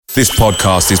This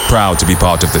podcast is proud to be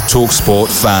part of the TalkSport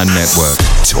Fan Network.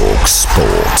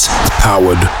 TalkSport.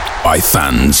 Powered by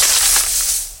fans.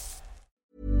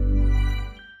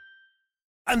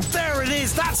 And there it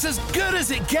is, that's as good as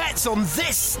it gets on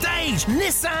this stage.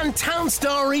 Nissan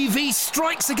Townstar EV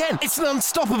strikes again. It's an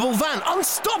unstoppable van,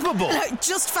 unstoppable.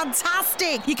 Just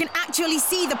fantastic. You can actually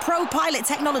see the ProPilot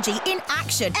technology in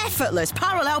action. Effortless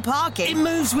parallel parking. It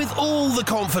moves with all the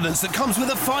confidence that comes with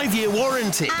a 5-year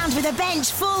warranty. And with a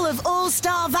bench full of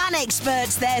all-star van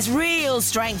experts, there's real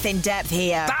strength in depth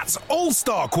here. That's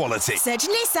all-star quality. Search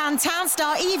Nissan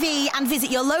Townstar EV and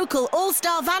visit your local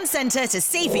all-star van centre to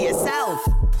see for yourself.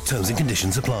 Terms and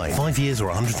conditions apply. 5 years or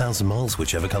 100,000 miles,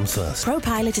 whichever comes first.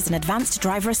 ProPilot is an advanced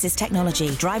driver assist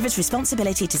technology. Driver's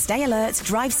responsibility to stay alert,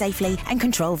 drive safely, and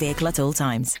control vehicle at all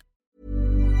times.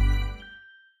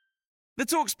 The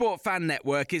TalkSport Fan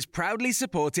Network is proudly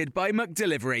supported by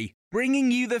McDelivery, bringing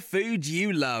you the food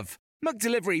you love.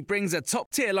 McDelivery brings a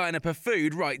top-tier lineup of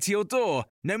food right to your door.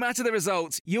 No matter the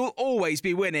result, you'll always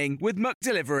be winning with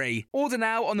McDelivery. Order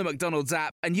now on the McDonald's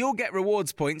app and you'll get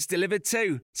rewards points delivered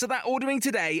too. So that ordering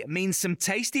today means some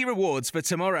tasty rewards for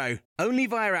tomorrow. Only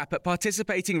via app at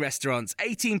participating restaurants.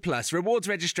 18 plus. Rewards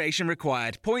registration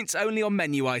required. Points only on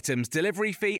menu items.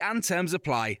 Delivery fee and terms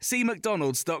apply. See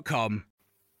mcdonalds.com.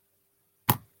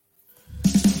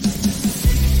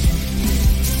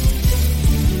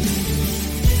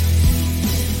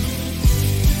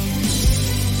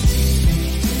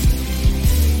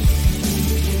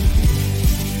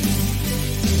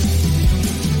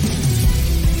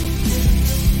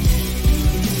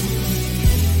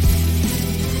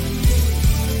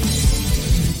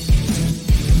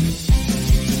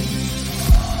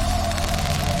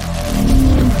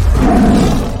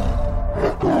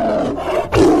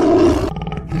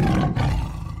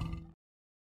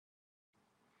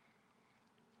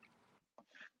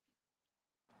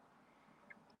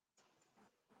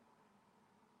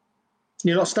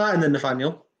 You're not starting then,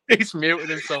 Nathaniel? He's muted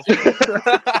himself.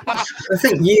 I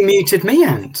think you muted me,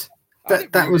 Ant.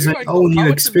 That was a whole new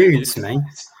experience for me.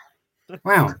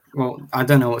 Wow. Well, I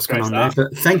don't know what's going on there,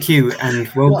 but thank you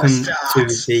and welcome to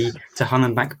the To Hull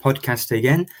and Back podcast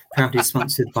again, proudly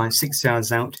sponsored by 6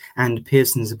 Yards Out and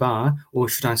Pearson's Bar, or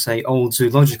should I say Old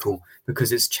Zoological,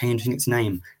 because it's changing its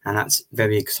name, and that's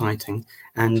very exciting.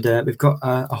 And we've got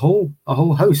a whole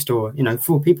host, or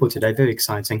 4 people today. Very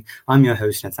exciting. I'm your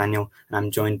host, Nathaniel, and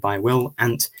I'm joined by Will,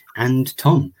 Ant, and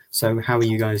Tom. So how are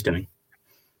you guys doing?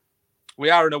 We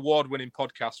are an award-winning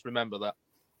podcast. Remember that.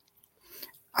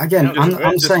 Again,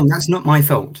 I'm saying that's not my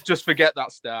fault. Just forget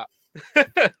that start.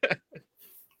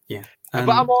 Yeah. But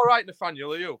I'm all right,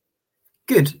 Nathaniel. Are you?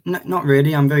 Good. Not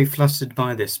really. I'm very flustered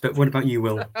by this. But what about you,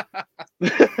 Will?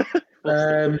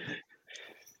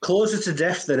 Closer to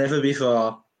death than ever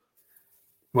before.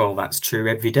 Well, that's true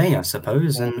every day, I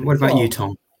suppose. And what about you,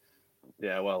 Tom?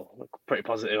 Yeah, well, pretty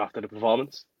positive after the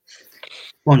performance.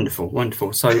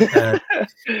 Wonderful. So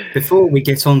before we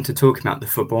get on to talk about the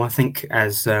football, I think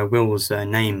as Will's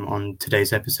name on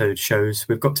today's episode shows,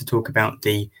 we've got to talk about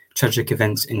the tragic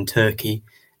events in Turkey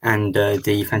and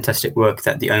the fantastic work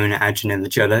that the owner, Acun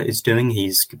Ilıcalı, is doing.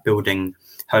 He's building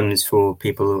homes for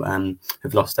people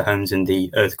who've lost their homes in the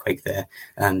earthquake there.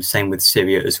 Same with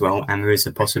Syria as well. And there is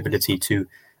a possibility to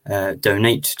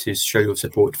donate to show your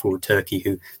support for Turkey,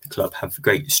 who the club have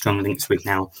great strong links with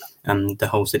now. The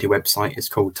Hull City website is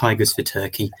called Tigers for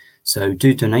Turkey, so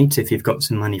do donate if you've got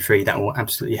some money free. That will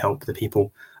absolutely help the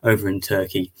people over in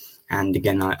Turkey. And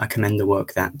again, I commend the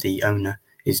work that the owner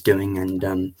is doing,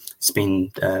 and it's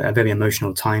been a very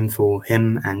emotional time for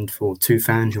him and for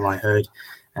Tufan, who I heard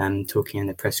talking in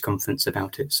the press conference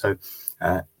about it. So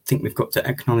I think we've got to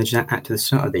acknowledge that at the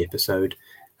start of the episode.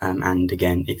 And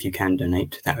again, if you can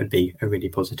donate, that would be a really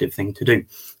positive thing to do.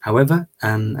 However,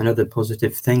 another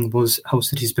positive thing was Hull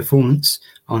City's performance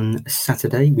on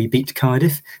Saturday. We beat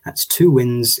Cardiff. That's 2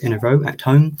 wins in a row at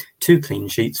home, 2 clean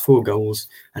sheets, 4 goals.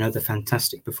 Another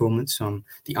fantastic performance from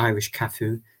the Irish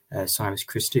Cafu, Cyrus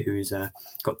Christie, who's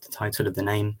got the title of the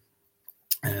name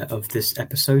of this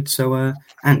episode. So,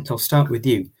 Ant, I'll start with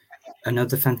you.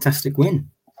 Another fantastic win.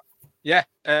 Yeah.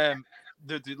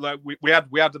 We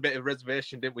had a bit of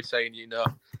reservation, didn't we? Saying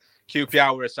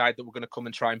QPR were a side that we're going to come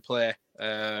and try and play,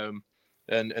 and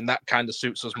that kind of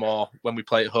suits us more when we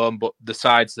play at home. But the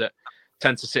sides that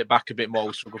tend to sit back a bit more,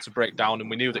 we struggle to break down.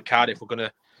 And we knew that Cardiff were going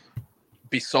to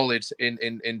be solid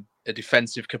in a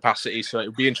defensive capacity. So it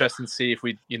would be interesting to see if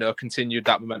we continued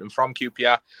that momentum from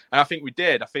QPR, and I think we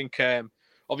did. I think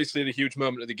obviously the huge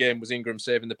moment of the game was Ingram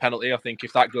saving the penalty. I think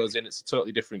if that goes in, it's a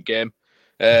totally different game.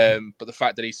 But the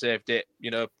fact that he saved it,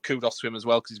 kudos to him as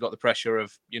well, because he's got the pressure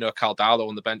of, Caldalo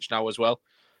on the bench now as well.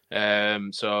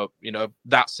 So,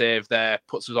 that save there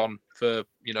puts us on for,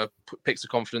 picks the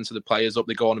confidence of the players up.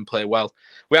 They go on and play well.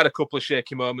 We had a couple of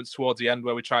shaky moments towards the end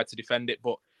where we tried to defend it,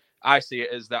 but I see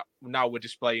it as that now we're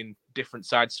displaying different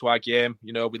sides to our game.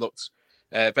 We looked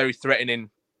very threatening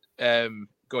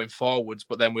going forwards,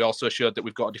 but then we also showed that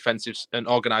we've got a defensive and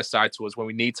organised side to us when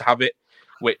we need to have it,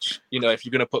 which, if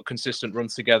you're going to put consistent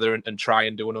runs together and try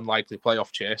and do an unlikely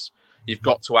playoff chase, you've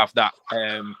got to have that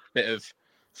bit of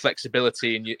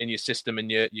flexibility in your system and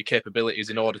your capabilities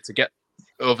in order to get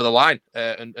over the line.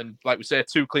 And like we say,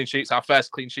 2 clean sheets, our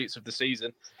first clean sheets of the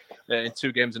season in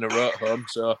 2 games in a row at home.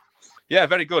 So, yeah,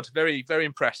 very good. Very, very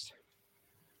impressed.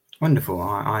 Wonderful.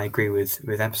 I agree with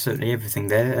absolutely everything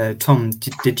there. Tom,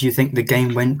 did you think the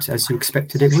game went as you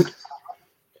expected it would?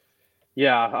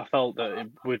 Yeah, I felt that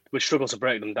we'd struggle to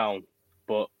break them down,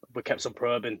 but we kept on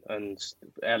probing, and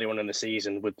early on in the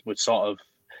season, would sort of,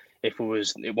 if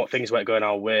things weren't going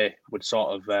our way, would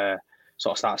sort of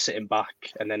start sitting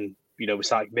back, and then we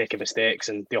started making mistakes,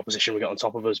 and the opposition would get on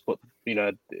top of us. But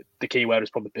the key word was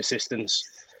probably persistence.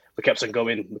 We kept on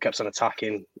going, we kept on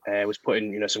attacking, was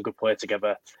putting some good play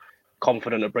together.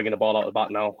 Confident of bringing the ball out of the back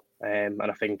now, and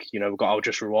I think we got our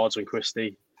just rewards when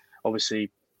Christie obviously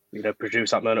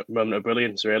produced that moment of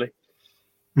brilliance, really.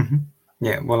 Mm-hmm.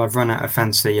 Yeah, well, I've run out of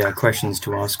fancy questions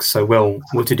to ask. So, Will,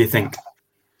 what did you think?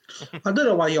 I don't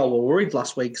know why y'all were worried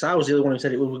last week, because I was the only one who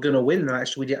said we were going to win, and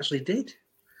we actually did.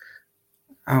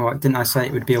 Oh, didn't I say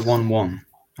it would be a 1-1?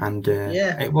 And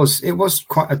yeah, it was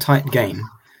quite a tight game.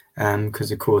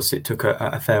 Because of course it took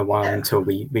a fair while until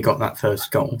we got that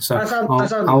first goal. So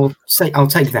I'll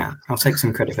take that. I'll take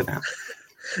some credit for that.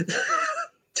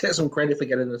 Take some credit for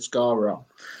getting the score wrong.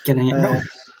 Getting it wrong,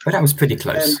 but that was pretty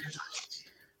close.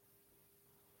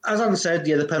 As Anne said,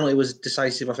 the penalty was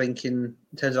decisive. I think in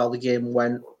terms of how the game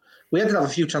went. We had to have a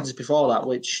few chances before that,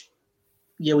 which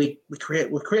we create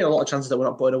a lot of chances that we're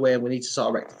not putting away, and we need to sort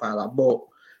of rectify that. But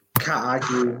can't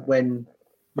argue when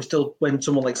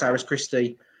someone like Cyrus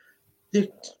Christie.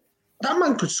 That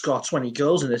man could score 20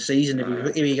 goals in a season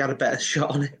if he had a better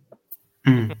shot on it.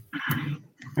 Mm.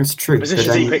 That's true. The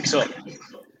positions he picks up.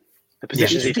 The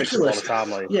positions he picks up all the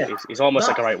time. He's almost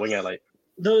like a right winger.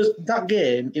 That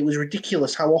game, it was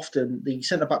ridiculous how often the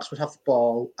centre-backs would have the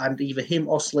ball and either him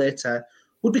or Slater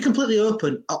would be completely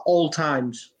open at all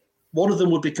times. One of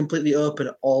them would be completely open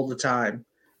all the time.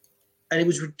 And it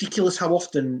was ridiculous how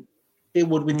often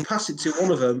we'd pass it to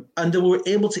one of them, and they were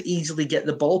able to easily get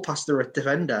the ball past the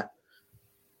defender.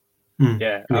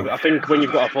 Yeah, I think when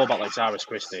you've got a fullback like Cyrus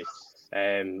Christie,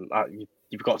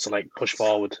 you've got to push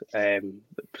forward. I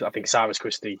think Cyrus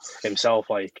Christie himself,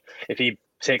 if he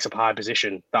takes up a high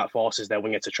position, that forces their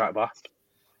winger to track back,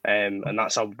 and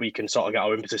that's how we can sort of get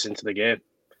our impetus into the game.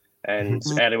 And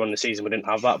earlier on in the season, we didn't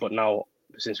have that, but now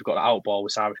since we've got the out ball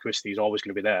with Cyrus Christie, he's always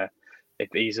going to be there. If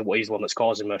he's the one that's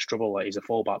causing most trouble, he's a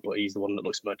fullback, but he's the one that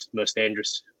looks most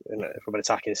dangerous from an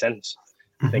attacking sense.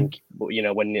 I think, but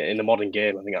when in the modern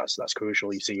game, I think that's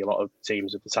crucial. You see a lot of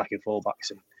teams with attacking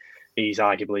fullbacks, and he's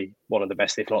arguably one of the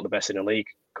best, if not the best, in the league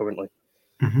currently.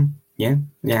 Mm-hmm.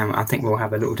 Yeah. I think we'll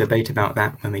have a little debate about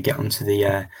that when we get onto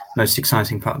the most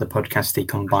exciting part of the podcast, the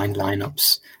combined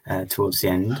lineups towards the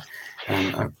end.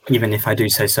 Even if I do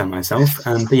say so myself,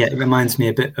 but yeah, it reminds me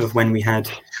a bit of when we had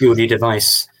Jordi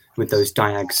Device with those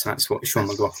diags. That's what Sean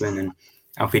McLaughlin and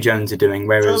Alfie Jones are doing.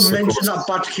 Whereas, don't mention that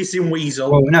bad kissing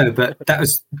weasel. Well, no, but that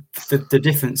was the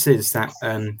difference is that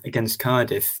against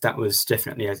Cardiff, that was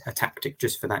definitely a tactic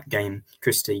just for that game.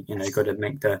 Christie, got to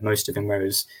make the most of him.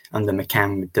 Whereas under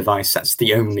McCann with Device, that's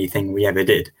the only thing we ever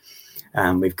did.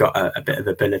 We've got a bit of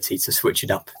ability to switch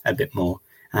it up a bit more.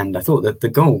 And I thought that the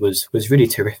goal was really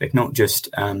terrific. Not just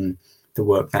the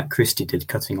work that Christie did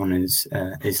cutting on his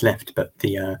left, but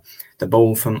the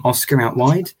ball from Oscar out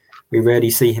wide. We rarely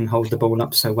see him hold the ball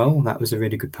up so well. That was a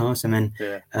really good pass. And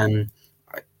then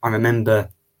I remember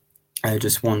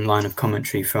just one line of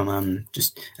commentary from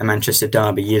just a Manchester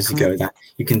derby years ago that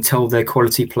you can tell they're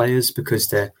quality players because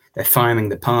they're firing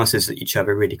the passes at each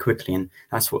other really quickly, and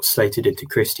that's what Slater did to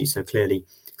Christie. So clearly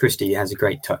Christie has a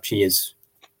great touch.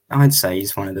 I'd say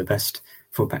he's one of the best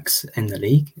fullbacks in the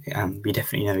league. We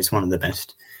definitely know he's one of the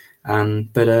best.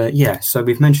 So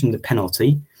we've mentioned the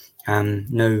penalty.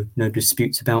 No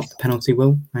disputes about the penalty,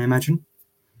 Will, I imagine?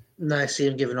 No, I see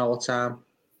him given all the time.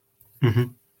 Mm-hmm.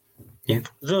 Yeah.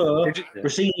 Though,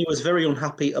 Rossini was very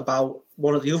unhappy about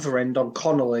one at the other end on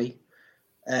Connolly,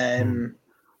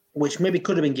 which maybe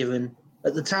could have been given.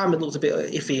 At the time, it looked a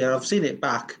bit iffy, and I've seen it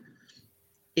back.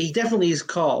 He definitely is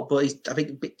caught, but he's, I think,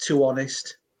 a bit too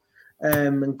honest.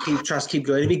 And tries to keep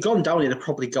going. If he'd gone down, he'd have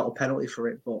probably got a penalty for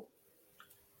it, but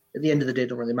at the end of the day, it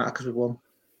don't really matter because we won.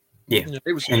 Yeah,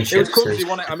 it was clumsy,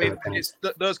 wasn't it? I mean, it's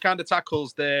those kind of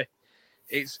tackles.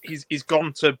 He's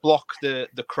gone to block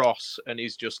the cross, and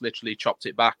he's just literally chopped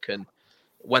it back. And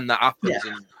when that happens,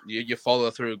 and you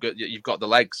follow through, you've got the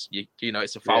legs. You know,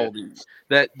 it's a foul.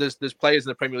 Yeah. There's players in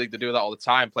the Premier League that do that all the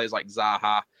time. Players like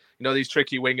Zaha. You know, these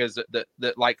tricky wingers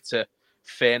that like to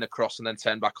feign across and then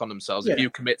turn back on themselves. Yeah. If you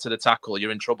commit to the tackle,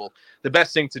 you're in trouble. The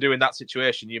best thing to do in that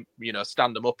situation, you know,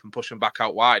 stand them up and push them back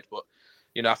out wide. But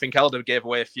you know, I think Elder gave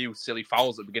away a few silly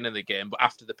fouls at the beginning of the game, but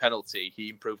after the penalty, he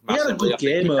improved massively. He had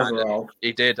a good game overall.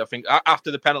 He did. I think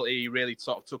after the penalty, he really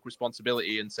sort of took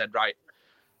responsibility and said, right,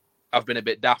 I've been a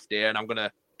bit daft here and I'm going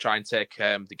to try and take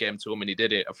the game to him, and he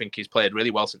did it. I think he's played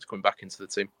really well since coming back into the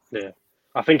team. Yeah.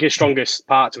 I think his strongest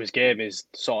part to his game is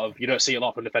sort of, you don't see a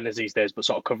lot from defenders these days, but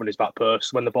sort of covering his back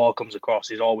post. When the ball comes across,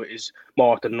 he's always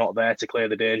more often not there to clear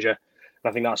the danger. And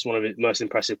I think that's one of his most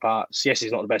impressive parts. Yes,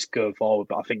 he's not the best going forward,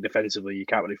 but I think defensively you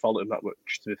can't really fault him that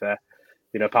much, to be fair.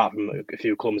 You know, apart from a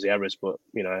few clumsy errors, but,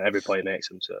 you know, every player makes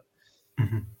them, so.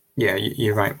 Mm-hmm. Yeah,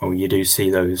 you're right. Well, you do see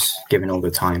those given all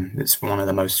the time. It's one of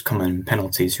the most common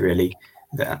penalties, really.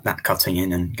 That cutting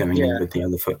in and going in with the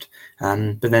other foot.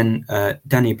 But then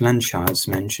Danny Blanchard's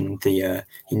mentioned he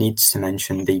needs to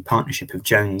mention the partnership of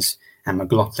Jones and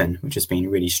McLaughlin, which has been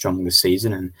really strong this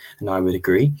season, and I would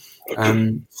agree.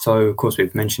 So, of course,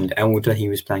 we've mentioned Elder. He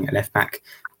was playing at left back.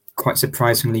 Quite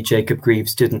surprisingly, Jacob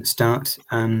Greaves didn't start.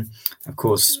 Of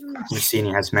course,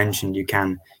 Rossini has mentioned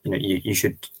you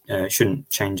shouldn't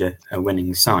change a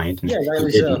winning side. And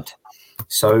he didn't.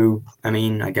 So, I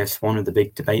mean, I guess one of the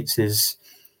big debates is,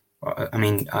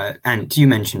 and you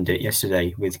mentioned it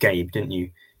yesterday with Gabe, didn't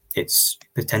you? It's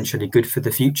potentially good for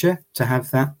the future to have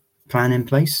that plan in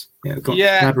place.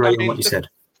 Elaborate on what you said.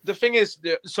 The thing is,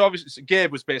 so obviously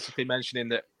Gabe was basically mentioning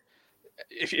that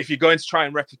if you're going to try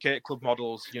and replicate club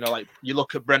models, you know, like you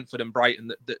look at Brentford and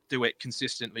Brighton that do it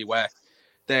consistently, where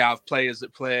they have players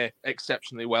that play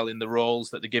exceptionally well in the roles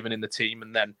that they're given in the team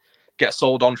and then get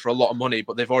sold on for a lot of money,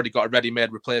 but they've already got a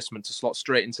ready-made replacement to slot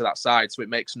straight into that side, so it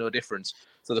makes no difference.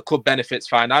 So the club benefits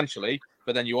financially,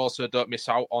 but then you also don't miss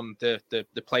out on the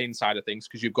playing side of things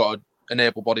because you've got an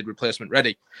able-bodied replacement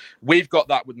ready. We've got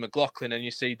that with McLaughlin, and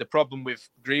you see the problem with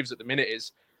Greaves at the minute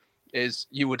is I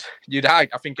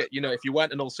think, you know, if you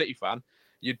weren't an Hull City fan,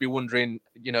 you'd be wondering,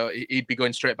 you know, he'd be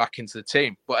going straight back into the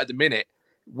team. But at the minute,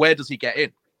 where does he get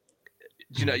in?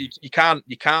 You know, you can't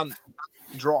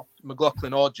drop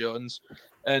McLaughlin or Jones,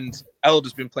 and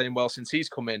Elder's been playing well since he's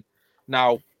come in.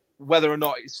 Now, whether or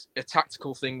not it's a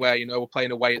tactical thing where, you know, we're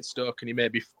playing away at Stoke and he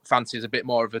maybe fancies a bit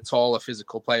more of a taller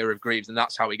physical player of Greaves, and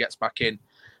that's how he gets back in.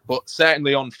 But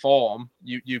certainly on form,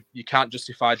 you can't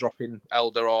justify dropping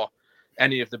Elder or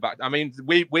any of the back. I mean,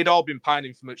 we'd all been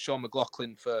pining for Sean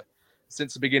McLaughlin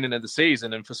since the beginning of the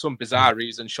season, and for some bizarre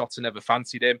reason, Shota never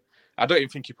fancied him. I don't even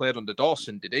think he played under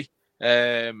Dawson, did he?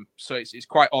 So it's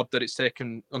quite odd that it's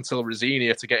taken until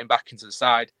Rosinia to get him back into the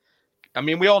side. I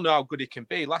mean, we all know how good he can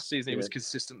be. Last season, he was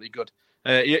consistently good.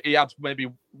 He had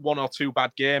maybe one or two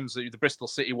bad games. The Bristol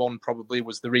City one probably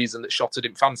was the reason that Shota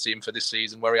didn't fancy him for this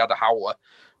season, where he had a howler.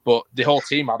 But the whole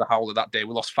team had a howler that day.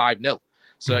 We lost 5-0.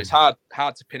 So it's hard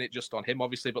to pin it just on him,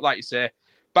 obviously. But like you say,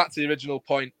 back to the original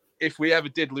point, if we ever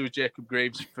did lose Jacob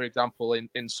Greaves, for example,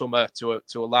 in summer to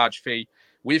a large fee,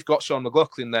 we've got Sean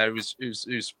McLaughlin there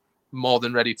who's more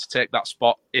than ready to take that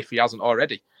spot if he hasn't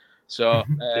already. So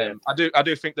I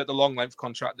do think that the long length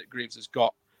contract that Greaves has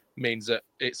got means that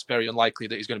it's very unlikely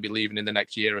that he's going to be leaving in the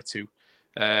next year or two,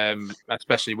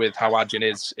 especially with how Adrian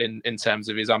is in terms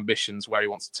of his ambitions, where he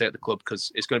wants to take the club,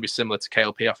 because it's going to be similar to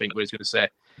KLP, I think, where he's going to say,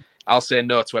 I'll say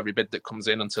no to every bid that comes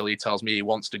in until he tells me he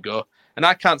wants to go. And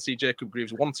I can't see Jacob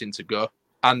Greaves wanting to go.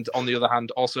 And on the other hand,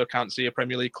 also can't see a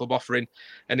Premier League club offering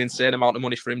an insane amount of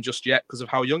money for him just yet because of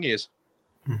how young he is.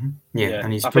 Mm-hmm. Yeah,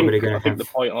 and he's probably going to have... the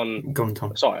point on... Go on,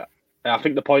 Tom. Sorry. I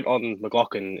think the point on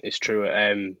McLaughlin is true.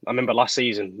 I remember last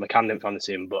season, McCann didn't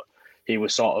fancy him, but he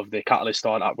was sort of the catalyst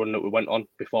on that run that we went on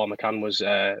before McCann was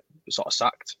sort of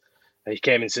sacked. He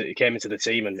came into the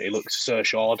team and he looked so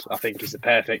short. I think he's the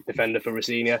perfect defender for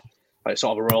Rossinia. Like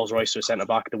sort of a Rolls Royce to a centre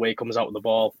back. The way he comes out with the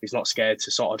ball, he's not scared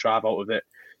to sort of drive out with it,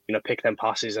 you know, pick them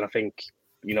passes. And I think,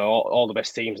 you know, all the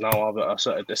best teams now have a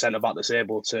sort of a centre back that's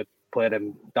able to play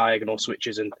them diagonal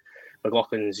switches, and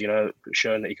McLaughlin's, you know,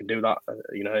 shown that he can do that.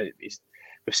 You know,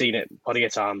 we've seen it plenty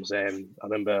of times. I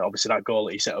remember obviously that goal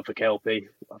that he set up for KLP,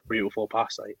 a beautiful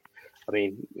pass. Like, I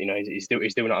mean, you know, he's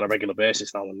doing it on a regular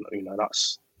basis now, and you know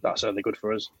that's certainly good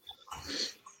for us.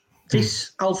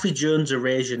 This Alfie Jones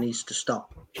erasure needs to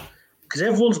stop, because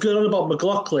everyone's going on about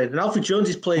McLaughlin, and Alfie Jones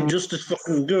is playing just as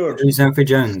fucking good. Who's Alfie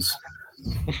Jones?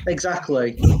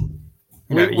 Exactly.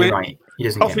 You're right. He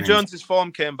doesn't. Alfie Jones's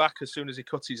form came back as soon as he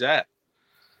cut his hair.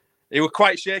 He was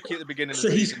quite shaky at the beginning of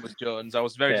the season with Jones. I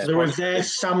was very disappointed. The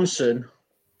reverse Samson.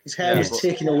 His hair is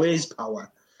taking away his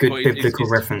power. Good biblical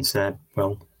reference there,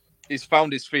 Will. He's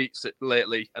found his feet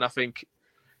lately, and I think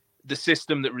the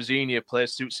system that Rosinia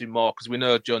plays suits him more because we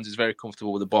know Jones is very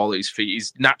comfortable with the ball at his feet.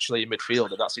 He's naturally a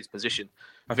midfielder. That's his position.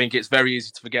 I think it's very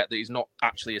easy to forget that he's not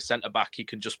actually a centre-back. He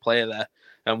can just play there,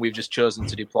 and we've just chosen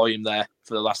to deploy him there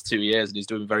for the last 2 years, and he's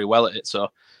doing very well at it. So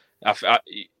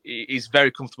he's very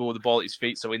comfortable with the ball at his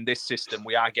feet. So in this system,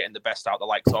 we are getting the best out of the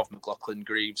likes of McLaughlin,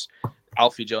 Greaves,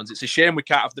 Alfie Jones. It's a shame we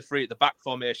can't have the three at the back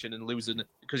formation and losing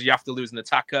because you have to lose an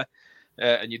attacker.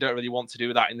 And you don't really want to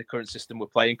do that in the current system we're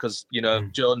playing because,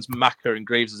 Jones, Maka and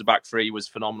Greaves as a back three was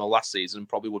phenomenal last season,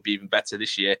 probably would be even better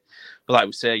this year. But like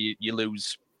we say, you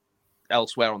lose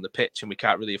elsewhere on the pitch and we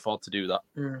can't really afford to do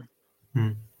that.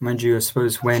 Mind you, I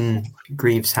suppose when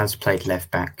Greaves has played left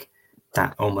back,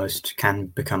 that almost can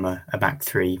become a back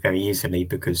three very easily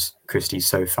because Christie's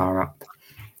so far up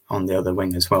on the other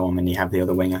wing as well. I mean, you have the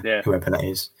other winger, whoever that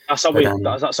is. That's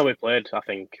how we played, I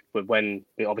think, when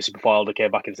obviously before Elder came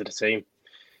back into the team.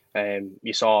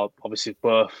 You saw obviously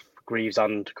both Greaves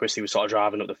and Christie were sort of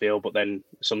driving up the field, but then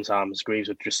sometimes Greaves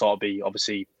would just sort of be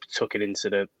obviously tucking into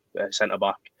the centre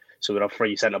back. So we'd have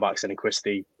three centre backs and then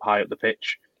Christie high up the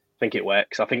pitch. I think it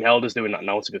works. I think Elder's doing that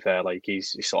now. To be fair, like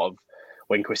he's sort of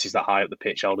when Christie's that high up the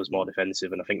pitch, Elder's more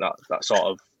defensive, and I think that sort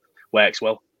of works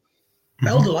well.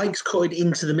 Elder likes cutting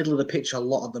into the middle of the pitch a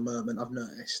lot at the moment, I've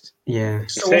noticed. Yeah.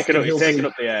 He's taking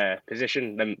up the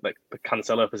position, then like the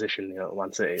Cancelo position,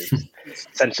 Man City.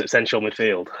 Central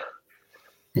midfield.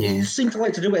 Yeah. He seems to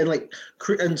like to do it,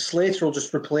 and Slater will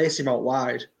just replace him out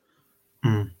wide.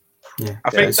 Yeah.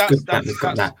 I think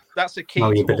that's a key to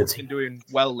what we've been doing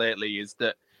well lately is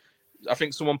that I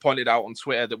think someone pointed out on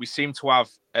Twitter that we seem to have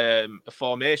a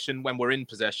formation when we're in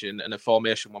possession and a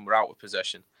formation when we're out of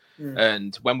possession.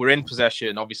 And when we're in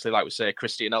possession, obviously, like we say,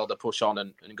 Christie and Elder push on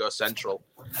and go central.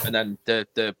 And then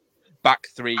the back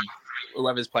three,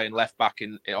 whoever's playing left back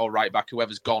or right back,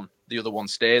 whoever's gone, the other one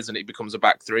stays and it becomes a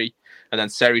back three. And then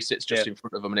Seri sits just in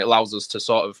front of them and it allows us to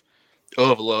sort of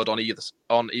overload on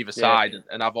either side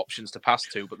and have options to pass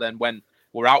to. But then when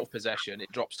we're out of possession,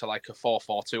 it drops to like a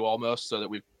 4-4-2 almost so that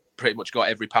we've pretty much got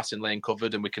every passing lane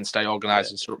covered and we can stay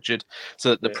organised and structured so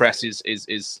that the press is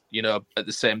at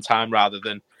the same time rather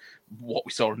than what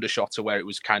we saw under Shota where it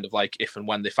was kind of like if and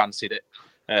when they fancied it.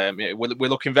 We're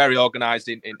looking very organised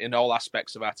in all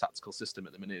aspects of our tactical system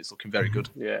at the minute. It's looking very good.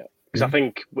 Yeah, because I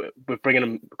think we're bringing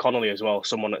in Connolly as well,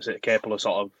 someone that's capable of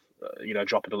sort of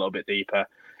dropping a little bit deeper.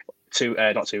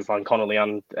 Not too far. Connolly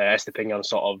and Estepinian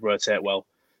sort of rotate well.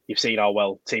 You've seen how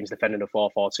well teams defending a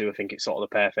 4-4-2. I think it's sort of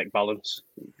the perfect balance.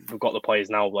 We've got the players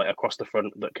now like across the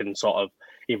front that can sort of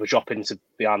either drop into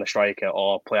behind the striker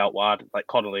or play out wide. Like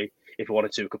Connolly, if he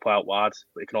wanted to, could play out wide,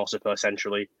 but he can also play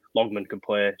centrally. Longman can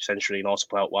play centrally and also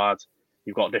play out wide.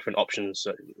 You've got different options.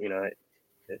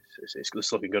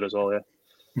 It's looking good as well.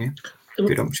 Yeah,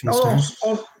 good options.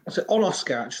 On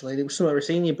Oscar, actually, there was something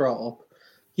Rosini brought up.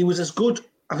 He was as good,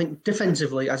 I think,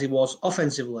 defensively as he was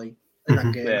offensively in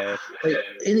that game. Yeah.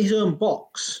 In his own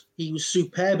box, he was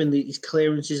superb in his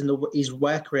clearances and his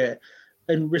work rate.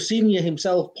 And Rosinia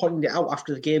himself pointed it out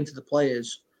after the game to the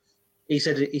players. He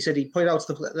said he pointed out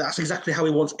to the that's exactly how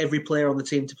he wants every player on the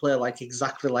team to play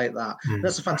exactly like that.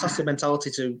 That's a fantastic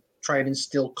mentality to try and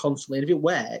instill constantly. And if it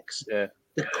works,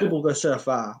 the club will go so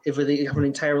far if they have an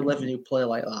entire 11 who play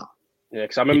like that. Yeah,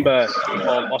 because I remember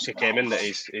before Oscar came in that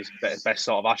his best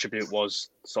sort of attribute was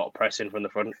sort of pressing from the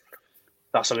front.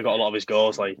 That's how he got a lot of his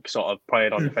goals, like sort of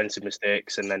playing on defensive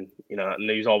mistakes, and then and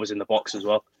he was always in the box as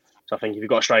well. So I think if you've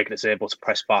got a striker that's able to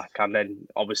press back and then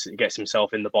obviously gets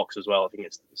himself in the box as well, I think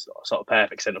it's sort of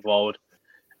perfect centre forward.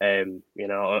 And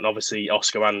obviously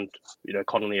Oscar and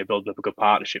Connolly are building up a good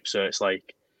partnership. So it's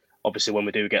like obviously when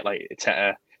we do get like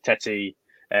Teti,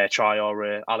 Try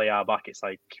or Aliar back, it's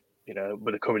like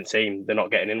with the current team they're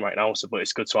not getting in right now. So but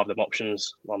it's good to have them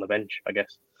options on the bench, I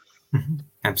guess.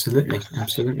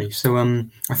 Absolutely. So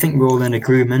I think we're all in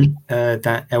agreement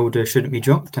that Elder shouldn't be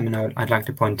dropped. I mean, I'd like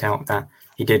to point out that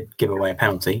he did give away a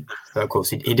penalty, but of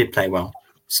course he did play well.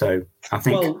 So I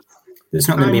think there's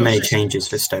not going to be many changes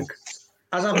for Stoke.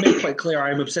 As I've made quite clear,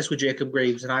 I'm obsessed with Jacob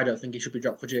Greaves, and I don't think he should be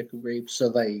dropped for Jacob Greaves. So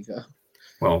there you go.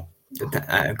 Well,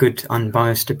 a good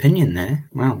unbiased opinion there.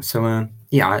 Wow. So I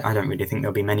don't really think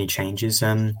there'll be many changes.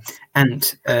 And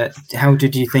how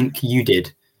did you think you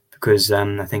did? Because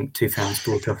I think Tufan's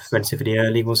brought off relatively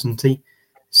early, wasn't he?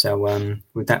 So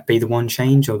would that be the one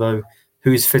change? Although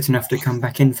who's fit enough to come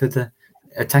back in for the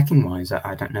attacking wise?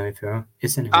 I don't know if there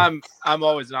is anyone. I'm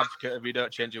always an advocate of you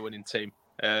don't change your winning team.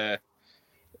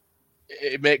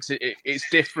 it makes it's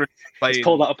different playing. Let's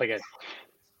pull that up again.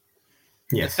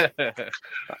 Yes.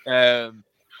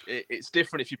 It's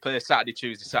different if you play Saturday,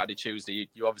 Tuesday.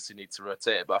 You obviously need to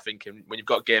rotate, but I think when you've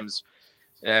got games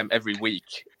every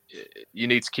week, you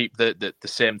need to keep the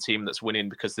same team that's winning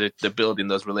because they're building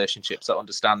those relationships, that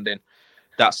understanding,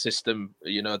 that system.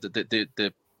 You know,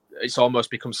 it's almost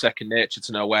become second nature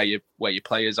to know where your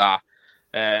players are.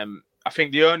 I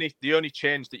think the only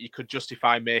change that you could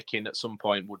justify making at some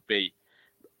point would be,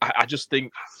 I just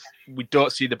think we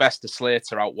don't see the best of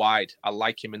Slater out wide. I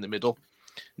like him in the middle.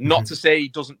 Not to say he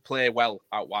doesn't play well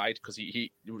out wide, because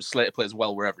Slater plays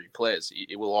well wherever he plays.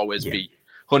 He will always be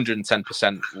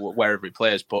 110% wherever he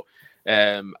plays. But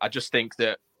I just think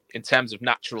that in terms of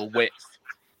natural width,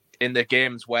 in the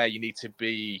games where you need to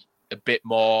be a bit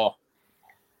more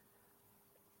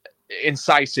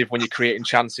incisive when you're creating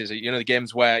chances, you know, the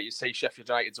games where you say Sheffield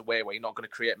United's away, where you're not going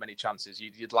to create many chances,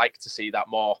 you'd like to see that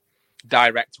more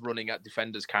direct running at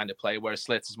defenders kind of play, whereas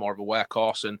Slater's more of a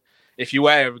workhorse. And if you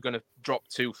were ever going to drop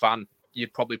two Fan,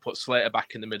 you'd probably put Slater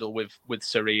back in the middle with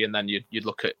Seri, and then you'd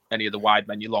look at any of the wide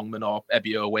men, your Longman or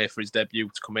Ebio away for his debut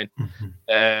to come in.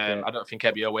 I don't think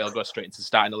Ebio will go straight into the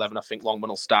starting 11. I think Longman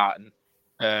will start and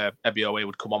Ebio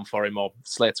would come on for him, or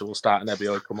Slater will start and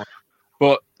Ebio would come on.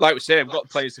 But like we say, we've got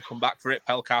players to come back for it.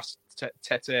 Pelkas,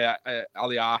 Tete,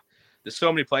 Aliar. There's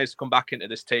so many players to come back into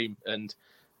this team, and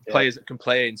players that can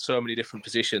play in so many different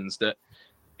positions, that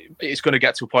it's going to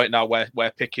get to a point now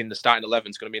where picking the starting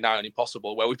 11 is going to be now and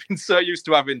impossible, where we've been so used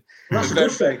to having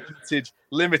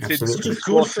limited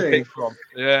squad to pick from.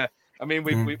 Yeah. I mean,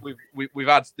 we've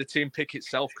had the team pick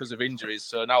itself because of injuries.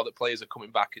 So now that players are coming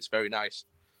back, it's very nice.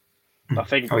 I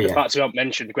think the fact we haven't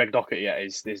mentioned Greg Docherty yet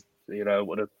is you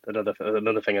know,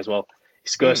 another thing as well. He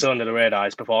goes under the radar,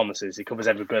 his performances. He covers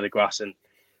every bit of the grass, and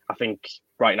I think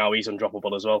right now he's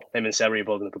undroppable as well. Him and Seri are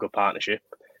building up a good partnership.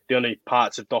 The only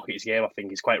parts of Docherty's game, I think,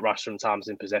 he's quite rash sometimes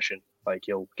in possession. Like,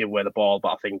 he'll give away the ball, but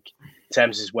I think in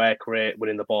terms of his work rate,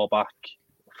 winning the ball back,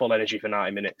 full energy for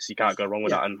 90 minutes, you can't go wrong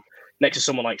with that. And next to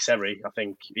someone like Seri, I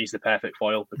think he's the perfect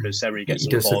foil, because Seri gets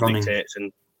the ball, dictates,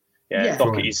 and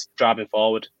Docherty's driving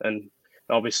forward. And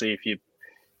obviously, if you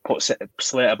put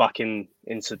Slater back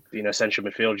into central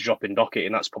midfield, you drop in Docherty,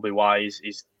 and that's probably why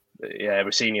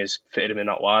Rossini's fitted him in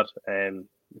that wide,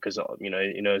 because he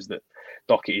knows that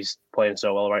Docherty's playing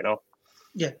so well right now.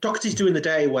 Yeah, Docherty's doing the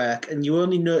dirty work, and you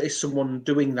only notice someone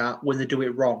doing that when they do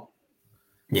it wrong.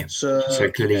 Yeah, so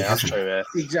clearly he hasn't.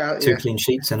 Exactly. 2 clean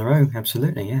sheets in a row,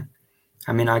 absolutely, yeah.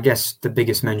 I mean, I guess the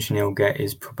biggest mention he'll get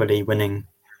is probably winning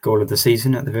goal of the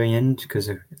season at the very end,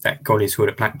 because that goal he scored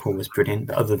at Blackpool was brilliant.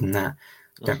 But other than that,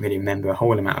 I don't really remember a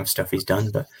whole amount of stuff he's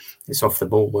done, but it's off the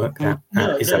ball work that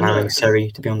is allowing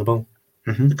Seri to be on the ball.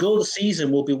 Mm-hmm. The goal of the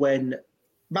season will be when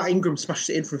Matt Ingram smashes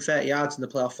it in from 30 yards in the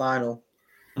playoff final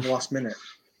in the last minute.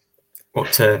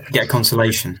 What, to get a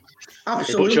consolation?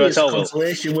 Absolutely, it's a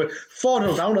consolation. We're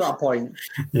 4-0 down at that point.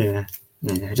 Yeah.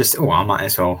 Just I might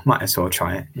as well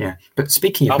try it. Yeah. But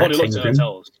speaking of Matt Ingram,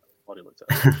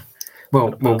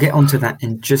 well, we'll get onto that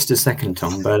in just a second,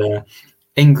 Tom. But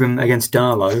Ingram against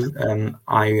Darlow,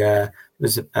 I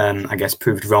was, I guess,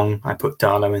 proved wrong. I put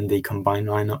Darlow in the combined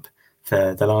lineup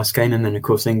for the last game, and then of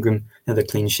course Ingram, another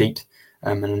clean sheet,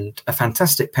 and a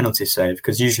fantastic penalty save.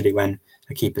 Because usually when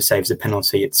a keeper saves a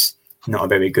penalty, it's not a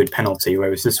very good penalty,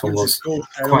 whereas this one was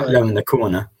quite low in the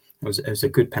corner. It was a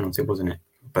good penalty, wasn't it?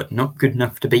 But not good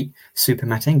enough to beat Super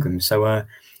Matt Ingram. So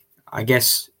I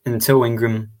guess until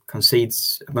Ingram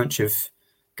concedes a bunch of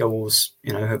goals,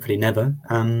 hopefully never,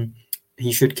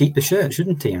 he should keep the shirt,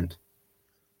 shouldn't he? And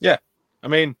yeah, I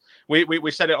mean, we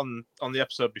said it on the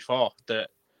episode before that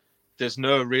there's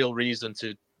no real reason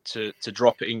to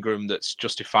drop Ingram that's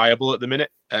justifiable at the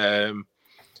minute.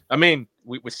 I mean,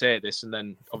 we say this, and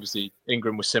then obviously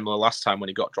Ingram was similar last time when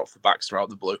he got dropped for Baxter out of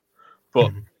the blue.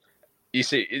 But you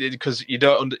see, because you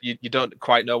don't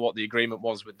quite know what the agreement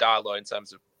was with Darlow in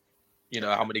terms of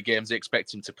how many games they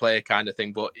expect him to play, kind of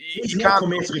thing. But he's not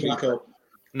coming in to be back up.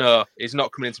 No, he's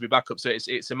not coming in to be back up. So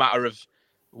it's a matter of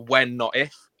when, not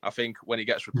if. I think when he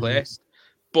gets replaced.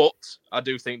 But I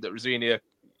do think that Rosinia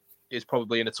is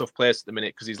probably in a tough place at the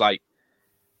minute, because he's like,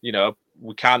 I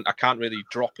can't really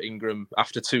drop Ingram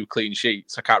after 2 clean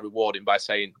sheets. I can't reward him by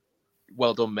saying,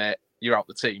 well done, mate, you're out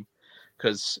the team.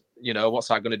 Because, what's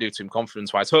that going to do to him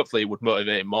confidence-wise? Hopefully it would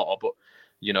motivate him more, but,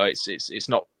 it's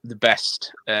not the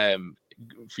best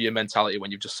for your mentality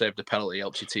when you've just saved a penalty. It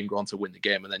helps your team go on to win the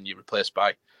game, and then you're replaced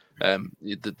by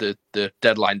the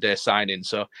deadline day signing.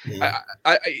 So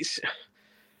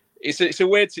it's a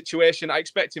weird situation. I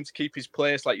expect him to keep his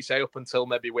place, like you say, up until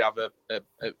maybe we have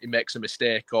he makes a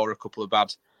mistake or a couple of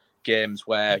bad games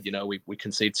where we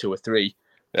concede 2 or 3.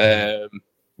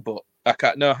 But I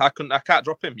can't. No, I couldn't. I can't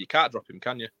drop him. You can't drop him,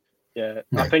 can you? Yeah,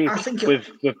 No. I think with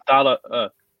Darlow,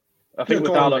 with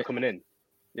Darlow coming in.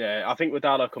 Yeah, I think with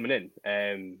Darlow coming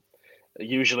in,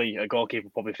 usually a goalkeeper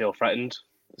probably feel threatened.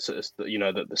 So,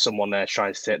 that there's someone there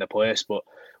trying to take their place. But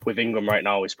with Ingram right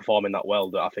now, he's performing that well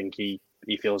that I think he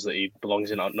feels that he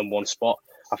belongs in that number one spot.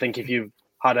 I think if you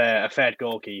had a fair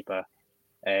goalkeeper,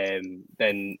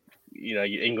 then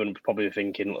England would probably be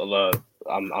thinking,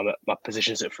 my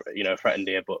position's threatened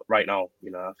here. But right now,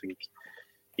 I think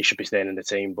he should be staying in the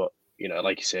team. But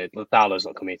like you said, Darlow's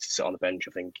not coming here to sit on the bench.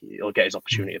 I think he'll get his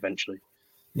opportunity eventually.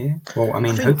 Yeah, well, I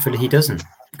mean, hopefully he doesn't,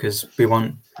 because we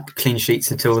want clean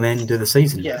sheets until the end of the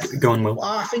season. Yeah, go on, Will. Well,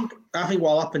 I think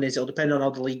what'll happen is it'll depend on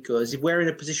how the league goes. If we're in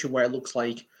a position where it looks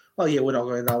like, oh yeah, we're not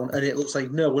going down, and it looks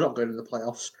like, no, we're not going to the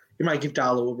playoffs, he might give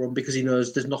Darlow a run because he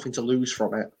knows there's nothing to lose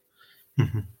from it.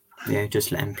 Mm-hmm. Yeah,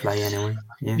 just let him play anyway.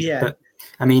 Yeah. But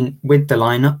I mean, with the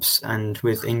lineups and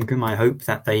with Ingram, I hope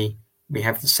that we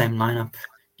have the same lineup,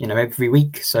 every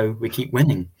week, so we keep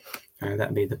winning.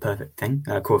 That'd be the perfect thing.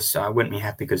 Of course, I wouldn't be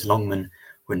happy because Longman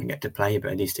wouldn't get to play,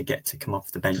 but at least to get to come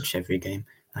off the bench every game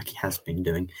like he has been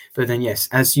doing. But then, yes,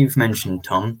 as you've mentioned,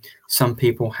 Tom, some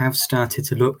people have started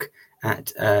to look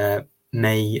at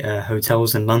May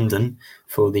hotels in London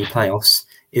for the playoffs.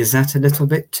 Is that a little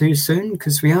bit too soon?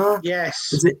 Because we are,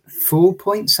 is it 4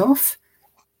 points off?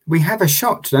 We have a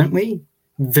shot, don't we?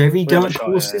 Very dark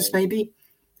horses, maybe?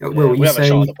 Will, you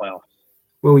say,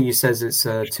 Will, you says it's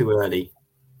too early.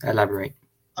 Elaborate.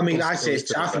 I mean, I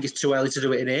think it's too early to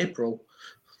do it in April.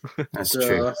 That's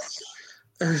true.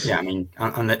 Yeah, I mean,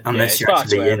 unless you're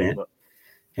actually in it.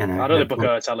 I'd only book a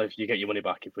hotel if you get your money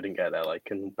back if we didn't get there.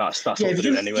 and that's what we're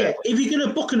doing anyway. Yeah, if you're going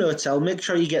to book an hotel, make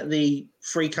sure you get the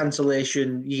free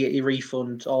cancellation, you get your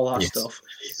refund, all that stuff.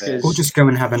 Or just go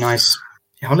and have a nice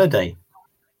holiday.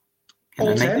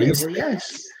 Alternatively,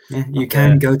 yes. Yeah, you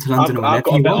can go to London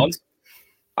whenever you want.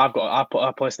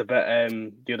 I placed a bet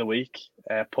the other week.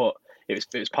 It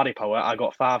was Paddy Power. I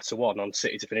got 5-1 on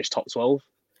City to finish top 12,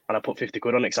 and I put 50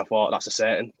 quid on it because I thought that's a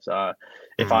certain. So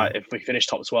if we finish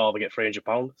top 12, I get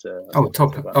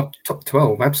 £300. Top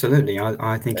 12, absolutely.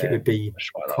 I think it would be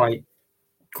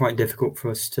quite difficult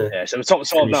for us to. Yeah, so we're top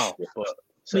 12 now. But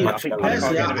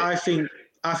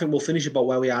I think we'll finish about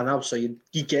where we are now, so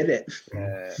you get it.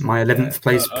 My 11th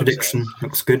place prediction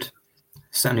looks good.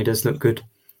 Certainly does look good.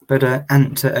 But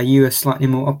Ant, are you slightly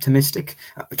more optimistic?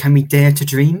 Can we dare to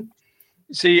dream?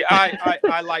 See,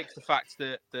 I like the fact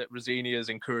that Rosini is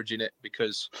encouraging it,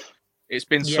 because it's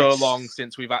been so long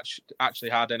since we've actually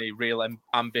had any real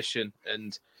ambition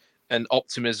and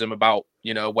optimism about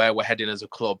where we're heading as a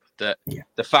club. That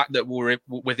the fact that we're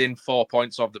within 4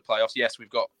 points of the playoffs. Yes,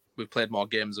 we've played more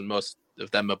games than most of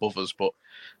them above us, but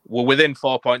we're within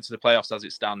 4 points of the playoffs as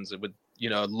it stands, with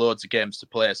loads of games to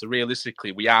play. So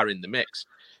realistically, we are in the mix.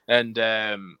 And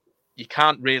you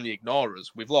can't really ignore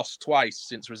us. We've lost twice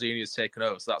since Rosini has taken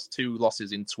over. So that's 2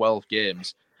 losses in 12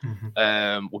 games.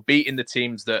 Mm-hmm. We're beating the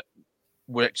teams that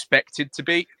we're expected to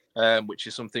beat, which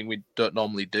is something we don't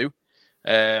normally do,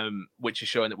 which is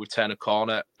showing that we've turned a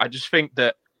corner. I just think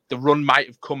that the run might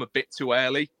have come a bit too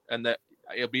early, and that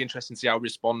it'll be interesting to see how we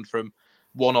respond from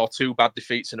 1 or 2 bad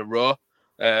defeats in a row.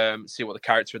 See what the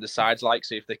character of the side's like,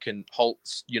 see if they can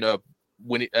halt,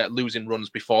 losing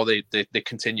runs before they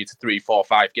continue to 3, 4,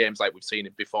 5 games like we've seen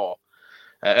it before.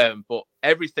 But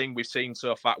everything we've seen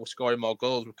so far, we're scoring more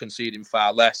goals, we're conceding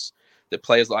far less. The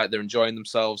players look like they're enjoying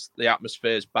themselves. The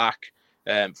atmosphere's back.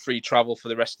 Free travel for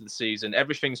the rest of the season.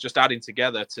 Everything's just adding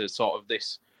together to sort of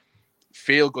this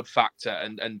feel-good factor,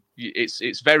 and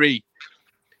it's very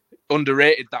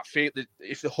underrated, that feel that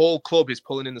if the whole club is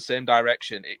pulling in the same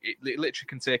direction, it literally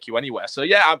can take you anywhere. So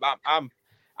yeah,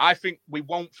 I think we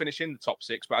won't finish in the top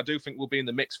 6, but I do think we'll be in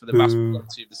the mix for the vast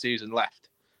majority of the season left.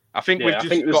 I think we've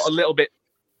just got a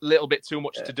little bit too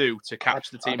much to do to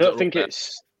catch the teams.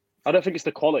 I don't think it's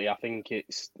the quality. I think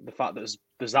it's the fact that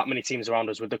there's that many teams around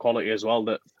us with the quality as well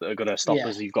that are going to stop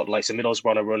us. You've got like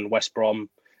Middlesbrough on a run, West Brom,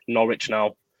 Norwich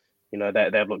now.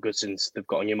 They've looked good since they've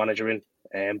got a new manager in.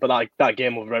 But that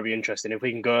game will be very interesting. If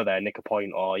we can go there, nick a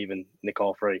point, or even nick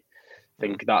all 3. I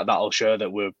think that'll show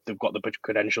that they've got the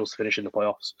credentials to finish in the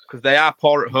playoffs, because they are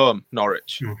poor at home,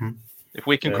 Norwich. Mm-hmm. If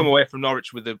we can come away from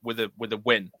Norwich with a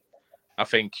win, I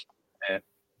think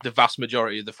the vast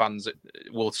majority of the fans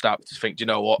will start to think, do you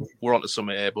know what, we're on to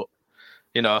something here. But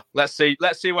let's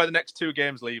see where the next 2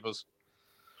 games leave us.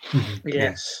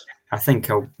 Yes, I think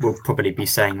we'll probably be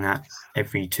saying that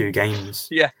every 2 games.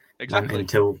 Yeah, exactly.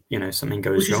 Until something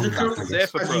goes wrong. As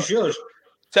you should.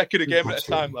 Take it a game at a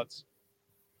time, lads.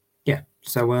 Yeah,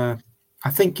 so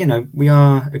I think we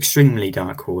are extremely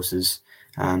dark horses,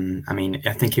 I mean,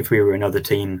 I think if we were another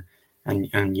team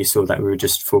and you saw that we were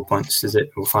just 4 points,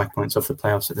 or 5 points off the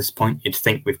playoffs at this point, you'd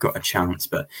think we've got a chance,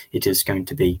 but it is going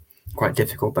to be quite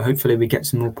difficult. But hopefully we get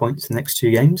some more points in the next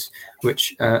 2 games,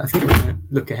 which I think we're going to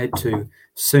look ahead to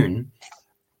soon.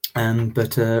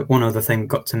 But one other thing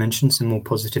got to mention, some more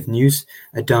positive news.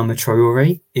 Adama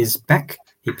Traore is back.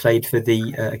 He played for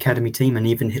the academy team and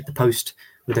even hit the post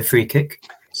with a free kick.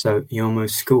 So he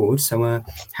almost scored. So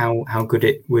how good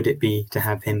would it be to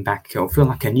have him back? It'll feel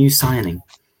like a new signing,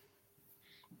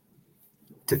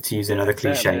 to use another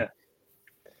cliche.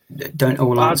 Yeah. Don't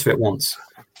all answer at once.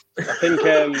 I think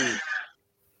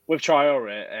with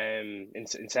Traore,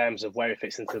 in terms of where he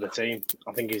fits into the team,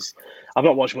 I think I've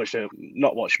not watched much at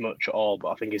all, but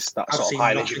I think he's that sort of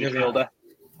high energy midfielder.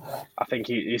 I think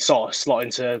he's sort of slot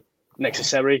into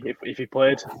necessary if he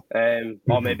played,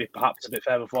 or maybe perhaps a bit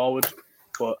further forward.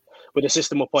 But with the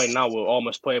system we're playing now, we're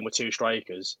almost playing with 2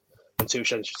 strikers and 2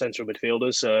 central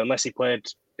midfielders. So unless he played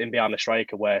in behind the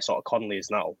striker where sort of Connolly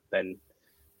is now, then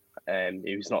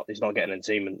he's not getting in the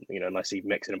team, and unless he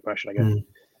makes an impression, I guess.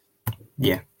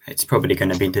 Yeah, it's probably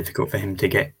going to be difficult for him to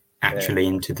get actually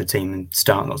into the team and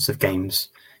start lots of games.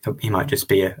 He might just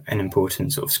be an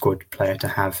important sort of squad player to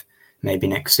have maybe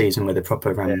next season with a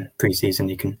proper pre-season.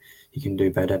 He can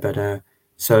do better. But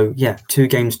so 2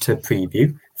 games to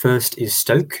preview. First is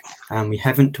Stoke, and we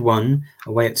haven't won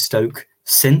away at Stoke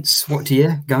since what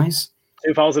year, guys?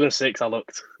 2006. I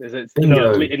looked. Is it in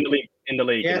the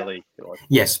league?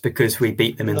 Yes, because we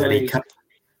beat them in the League Cup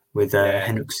with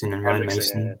Henriksen and Ryan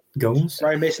Mason goals.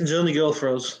 Ryan Mason's only goal for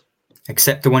us,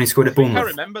 except the one he scored at Bournemouth. I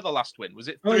remember the last win. Was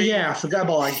it? 3? Oh yeah, I forgot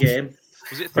about that game.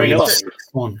 Was it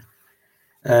 3-1?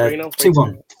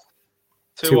 2-1.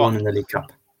 2-1 in the League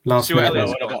Cup. Last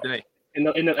minute. In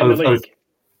the league.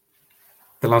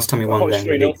 The last time we won there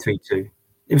in the league, 3-2.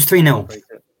 It was 3-0.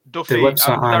 Duffy. The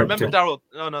website I remember Darryl.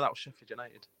 No, that was Sheffield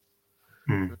United.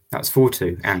 That's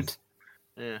 4-2. And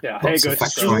lots of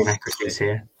factual inaccuracies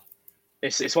here.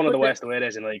 It's one of the worst away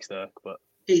days in League Stoke, but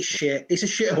it's shit. It's a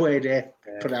shit away day.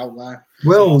 Put it out there.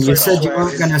 Well, you said you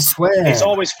weren't going to swear. It's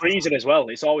always freezing as well.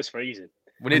 It's always freezing.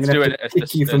 We need to do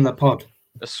you from the pod.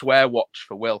 A swear watch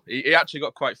for Will. He actually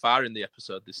got quite far in the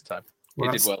episode this time. He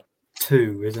did well.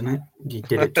 2, isn't it? You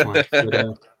did it twice.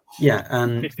 But, we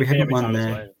haven't won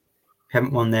there.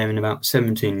 Haven't won there in about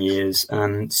 17 years.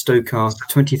 Stoke are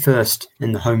 21st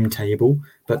in the home table,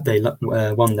 but they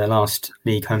won their last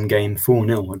league home game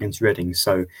 4-0 against Reading.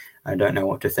 So I don't know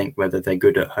what to think, whether they're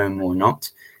good at home or not.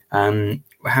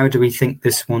 How do we think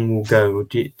this one will go?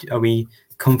 Are we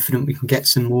confident we can get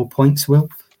some more points, Will?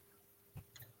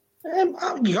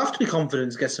 You have to be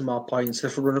confident to get some more points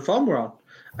if we're running form we're on.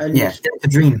 And the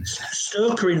dream.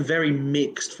 Stoke are in very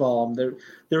mixed form.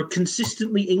 They're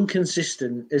consistently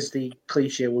inconsistent, as the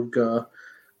cliche would go.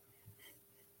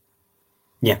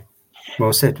 Yeah,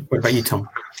 well said. What about you, Tom?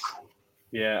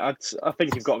 Yeah, I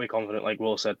think you've got to be confident, like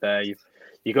Will said there.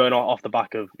 You're going off the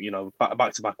back of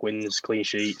back-to-back wins, clean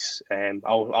sheets.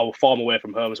 Our form away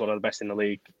from home is one of the best in the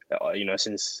league.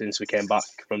 Since we came back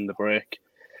from the break.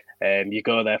 You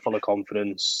go there full of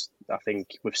confidence. I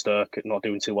think with Stoke not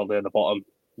doing too well there at the bottom,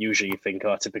 usually you think,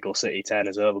 typical City turn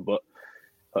is over, but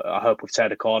I hope we've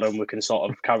turned a corner and we can sort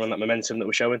of carry on that momentum that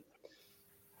we're showing.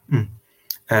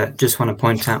 Just want to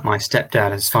point out my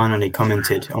stepdad has finally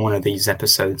commented on one of these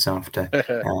episodes after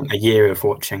a year of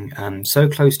watching. So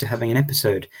close to having an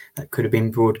episode that could have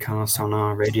been broadcast on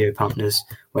our radio partners,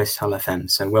 West Hull FM.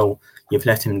 So, Will, you've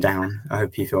let him down. I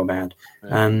hope you feel bad.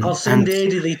 I'll send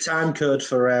Adi the time code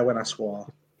for when I swore.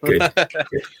 Good.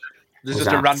 There's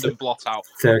just a random blot out.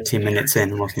 30 minutes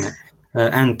in, wasn't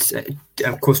it?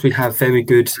 Of course, we have very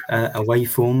good away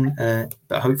form,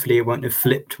 but hopefully it won't have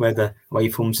flipped where the away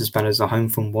form's as bad as the home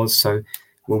form was. So,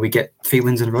 will we get 3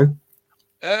 wins in a row?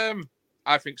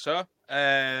 I think so.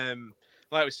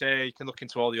 Like we say, you can look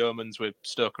into all the omens with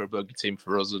Stoke are a bogey team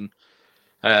for us, and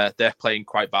they're playing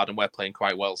quite bad and we're playing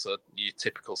quite well. So, your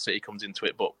typical City comes into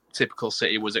it, but typical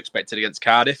City was expected against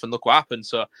Cardiff, and look what happened.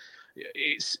 So,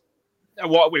 it's...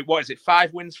 What is it?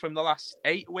 5 wins from the last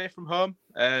 8 away from home.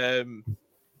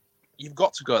 You've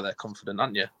got to go there confident,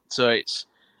 haven't you? So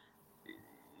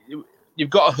you've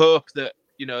got to hope that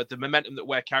the momentum that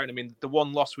we're carrying. I mean, the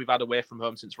one loss we've had away from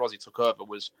home since Rossi took over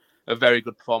was a very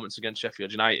good performance against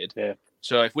Sheffield United. Yeah.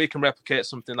 So if we can replicate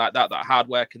something like that hard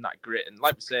work and that grit, and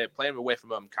like we say, playing away from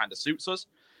home kind of suits us.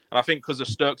 And I think because of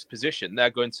Stoke's position, they're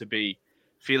going to be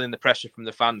feeling the pressure from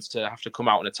the fans to have to come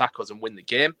out and attack us and win the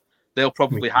game. They'll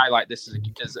probably highlight this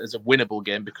as a winnable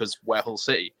game because we're Hull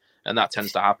City, and that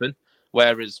tends to happen.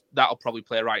 Whereas that'll probably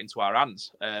play right into our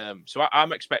hands. So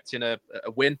I'm expecting a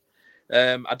win.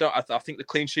 I think the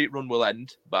clean sheet run will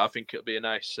end, but I think it'll be a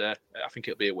nice. I think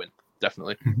it'll be a win,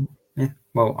 definitely. Mm-hmm. Yeah.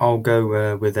 Well, I'll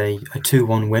go with a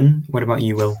 2-1 win. What about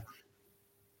you, Will?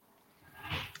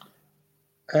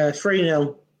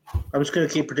 3-0. I'm just going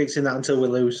to keep predicting that until we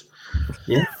lose.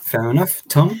 Yeah, fair enough.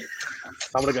 Tom?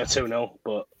 I'm going to go 2-0,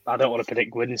 but I don't want to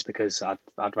predict wins because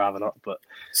I'd rather not. But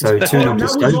so 2-0 to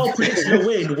Stoke. Now we've all predicted a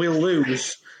win, we'll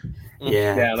lose.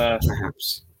 Yeah,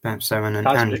 perhaps so. And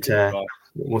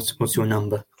what's your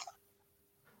number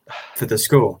for the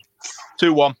score?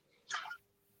 2-1.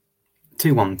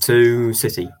 2-1 to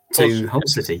City, to Hull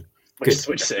City. Good.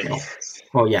 Which City?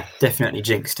 Well, yeah, definitely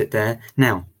jinxed it there.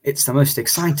 Now, it's the most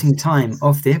exciting time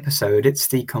of the episode. It's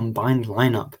the combined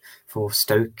lineup for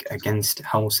Stoke against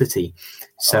Hull City.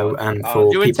 So,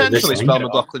 for you people intentionally listening, spell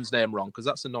McLaughlin's name wrong because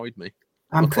that's annoyed me.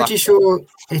 I'm pretty sure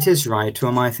it is right. Or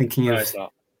am I thinking No, of it's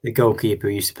not. the goalkeeper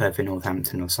who used to play for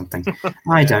Northampton or something?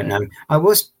 I don't know. I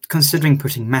was considering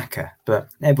putting Macca, but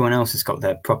everyone else has got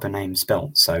their proper name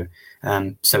spelt. So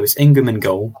it's Ingram in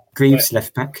goal, Greaves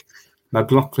left back,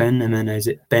 McLaughlin, and then is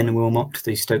it Ben Wilmot,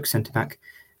 the Stoke centre back,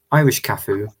 Irish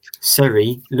Cafu,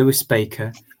 Seri, Lewis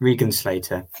Baker, Regan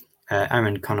Slater,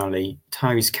 Aaron Connolly,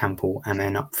 Tyrese Campbell, and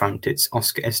then up front it's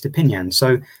Oscar Estepinian.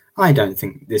 So I don't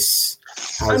think this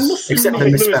has, except for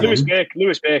misspelling.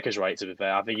 Lewis Baker's right, to be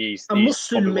fair. I think he's I must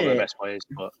probably one of the admit, best players.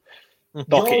 But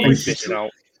Dockett is missing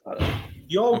out.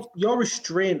 Your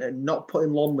restraint and not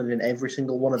putting Longman in every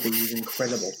single one of these is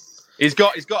incredible. He's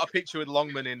got a picture with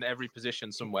Longman in every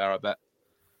position somewhere, I bet.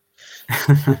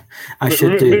 I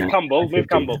should do that. Move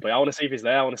Campbell, but I want to see if he's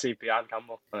there. I want to see if behind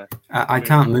Campbell. I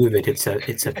can't move it. It's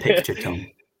a picture, Tom.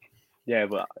 Yeah,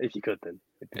 but if you could, then.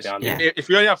 If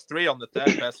you only have 3 on, the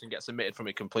third person gets omitted from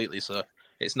it completely, so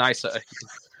it's nicer.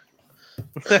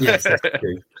 Yes, that's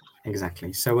true.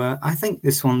 Exactly. So I think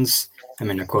this one's. I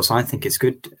mean, of course, I think it's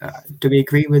good. Do we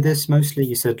agree with this mostly?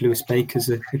 You said Lewis Baker's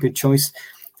a good choice.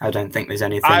 I don't think there's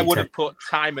anything. I would have put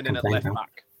Timon in at left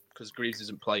back because Greaves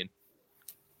isn't playing.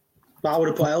 But I would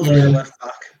have put Elder at left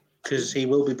back because he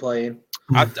will be playing.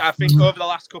 I think over the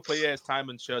last couple of years,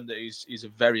 Timon's shown that he's a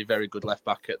very, very good left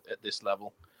back at this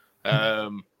level.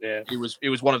 He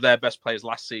was one of their best players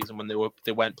last season when they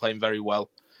weren't playing very well,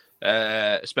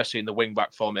 especially in the wing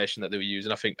back formation that they were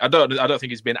using. I don't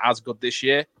think he's been as good this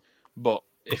year, but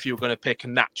if you were going to pick a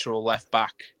natural left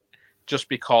back, just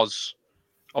because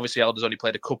obviously Elder's only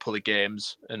played a couple of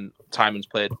games and Timon's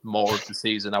played more of the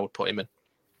season, I would put him in.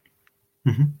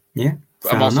 Mm-hmm. Yeah,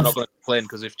 but I'm also not going to complain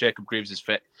because if Jacob Greaves is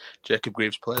fit, Jacob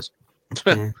Greaves plays.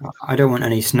 Yeah. I don't want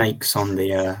any snakes on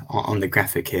the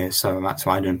graphic here, so that's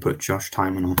why I didn't put Josh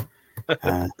Timon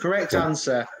on. Correct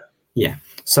answer. Yeah.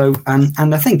 So,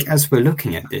 and I think as we're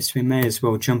looking at this, we may as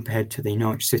well jump ahead to the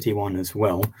Norwich City one as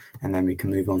well, and then we can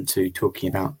move on to talking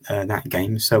about that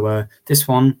game. So this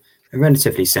one,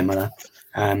 relatively similar.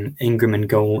 Ingram in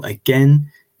goal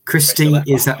again. Christie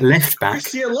is at left back.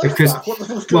 Because what the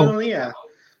fuck's going on here?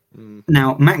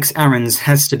 Now, Max Aarons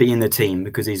has to be in the team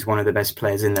because he's one of the best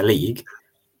players in the league,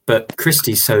 but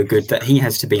Christie's so good that he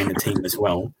has to be in the team as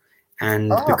well.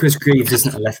 And because Greaves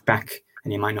isn't a left back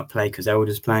and he might not play because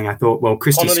Elder's playing, I thought, well,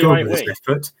 Christie scored with his left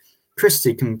foot.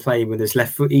 Christie can play with his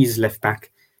left foot. He's left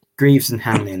back. Greaves and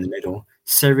Hanley in the middle.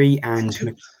 Seri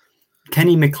and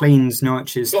Kenny McLean's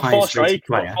Norwich's highest rated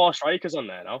player. 4 strikers on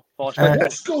there now.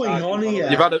 What's going on here?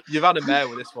 You've had a mare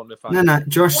with this one. No.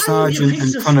 Josh Sargent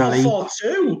and Connolly.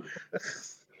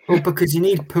 Well, because you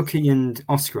need Pookie and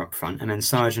Oscar up front, and then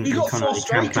Sargent and Connolly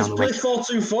camp down the way.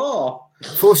 4-2-4.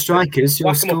 4 strikers. You'll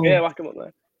whack 'em up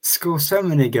there. Score so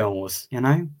many goals,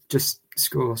 just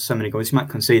score so many goals. You might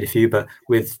concede a few, but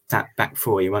with that back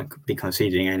 4, you won't be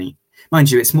conceding any. Mind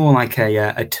you, it's more like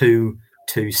a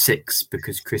 2-2-6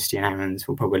 because Christian Aarons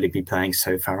will probably be playing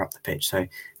so far up the pitch. So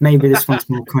maybe this one's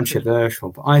more controversial,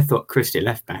 but I thought Christie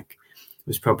left back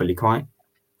was probably quite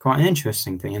an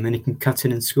interesting thing. And then he can cut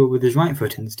in and score with his right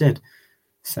foot instead.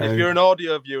 So if you're an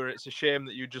audio viewer, it's a shame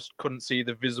that you just couldn't see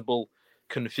the visible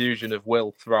confusion of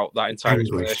Will throughout that entire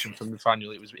explanation from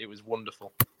Nathaniel. It was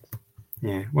wonderful.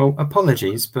 Yeah, well,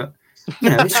 apologies, but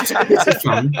it's just a bit of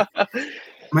fun.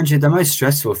 Mind you, the most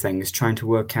stressful thing is trying to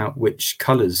work out which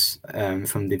colours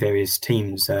from the various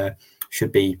teams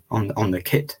should be on the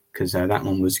kit, because that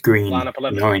one was green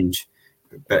and orange,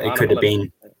 but it could have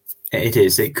been.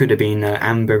 It could have been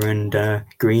amber and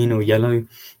green or yellow,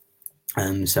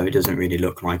 so it doesn't really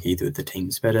look like either of the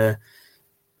teams. But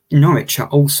Norwich are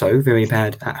also very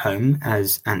bad at home,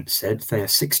 as Ant said. They are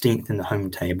 16th in the home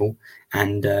table,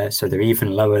 and so they're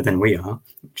even lower than we are.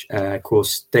 Of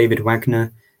course, David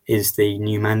Wagner is the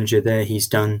new manager there. He's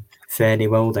done fairly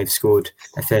well. They've scored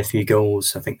a fair few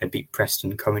goals. I think they beat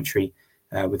Preston, Coventry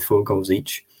with 4 goals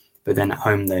each. but then at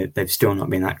home they've still not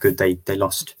been that good. They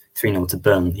lost 3-0 to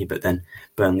Burnley, but then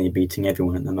Burnley are beating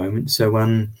everyone at the moment. So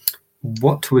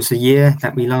what was the year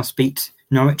that we last beat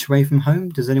Norwich away from home?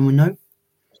 Does anyone know?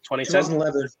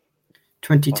 2011.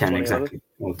 2010, exactly.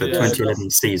 Or the 2011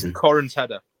 season. Corran's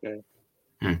header.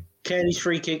 Kearney's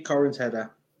free kick, Corran's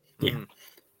header. Yeah.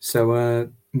 So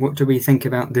what do we think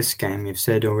about this game? You've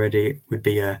said already it would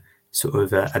be a sort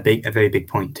of a very big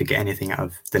point to get anything out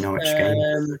of the Norwich game.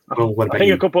 Well, what about I think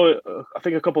you?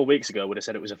 a couple of weeks ago would have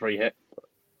said it was a free hit.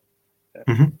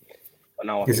 Mm-hmm. But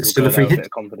now I Is think it still a free hit? bit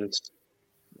of confidence.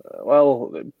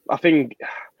 Well, I think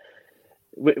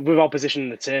with our position in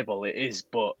the table, it is.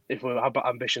 But if we have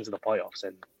ambitions of the playoffs,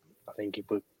 then I think if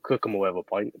we could come away with a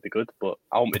point, it'd be good. But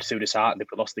I won't be too disheartened if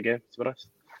we lost the game, to be honest.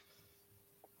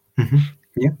 Mm-hmm.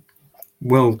 Yeah.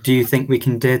 Well, do you think we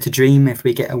can dare to dream if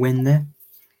we get a win there?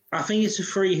 I think it's a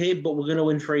free hit, but we're going to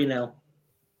win 3-0.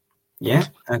 Yeah.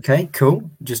 Okay. Cool.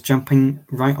 Just jumping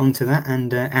right onto that,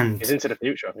 and It's into the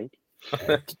future, I think.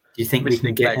 do you think we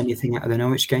can get anything out of the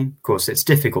Norwich game? Of course, it's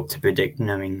difficult to predict,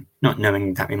 not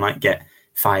knowing that we might get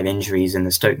 5 injuries in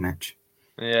the Stoke match.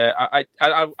 Yeah,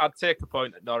 I'd take a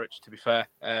point at Norwich. To be fair,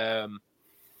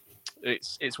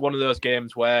 it's one of those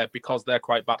games where, because they're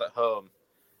quite bad at home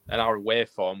and our away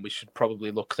form, we should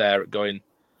probably look there at going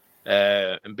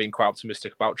and being quite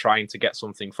optimistic about trying to get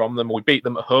something from them. We beat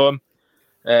them at home.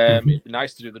 It'd be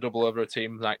nice to do the double over a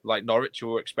team like Norwich, who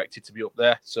were expected to be up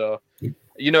there. So,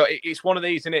 it's one of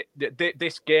these, isn't it?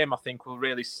 This game, I think, will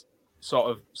really sort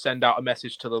of send out a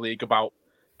message to the league about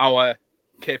our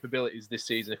capabilities this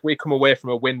season. If we come away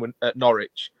from a win at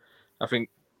Norwich, I think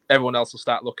everyone else will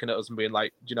start looking at us and being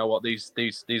like, do you know what, these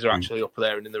are actually up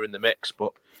there and they're in the mix.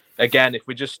 But again, if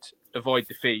we just avoid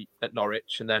defeat at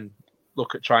Norwich and then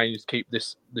look at trying to keep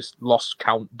this loss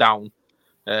count down,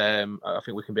 I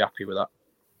think we can be happy with that.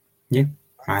 Yeah,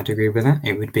 I'd agree with that.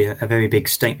 It would be a very big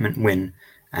statement win,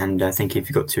 and I think if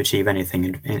you've got to achieve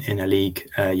anything in a league,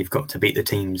 you've got to beat the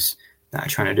teams that are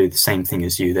trying to do the same thing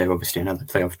as you. They're obviously another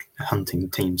playoff hunting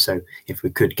team, so if we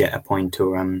could get a point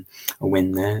or a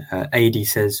win there. Danny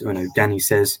says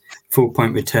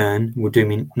 4-point return will do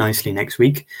me nicely next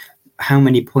week. How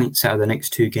many points out of the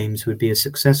next 2 games would be a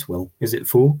success, Will? Is it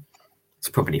 4? It's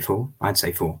probably 4. I'd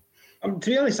say 4. To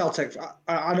be honest, I'll take.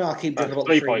 I know I keep joking about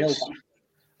 3 the 3-0. points.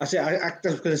 I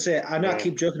was going to say, I know I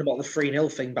keep joking about the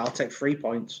 3-0 thing, but I'll take 3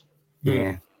 points.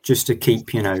 Yeah, just to keep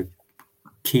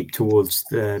towards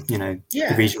the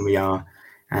the region we are,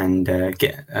 and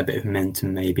get a bit of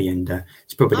momentum maybe, and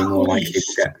it's probably more likely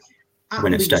to get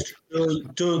win at Stoke.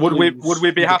 Would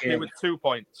we be happy with 2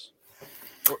 points?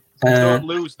 Don't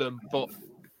lose them, but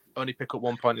only pick up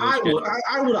 1 point in each game.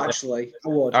 I would actually. I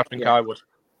would. I think I would.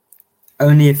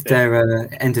 Only if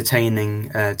they're entertaining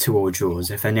 2 or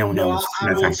draws. If they're 0-0s,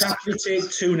 I would happily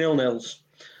take 2 0-0s.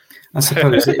 I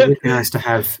suppose it would be nice to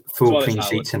have 4 clean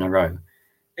sheets in a row.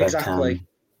 But, exactly.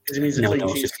 Because it means the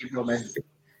clean sheets keep coming.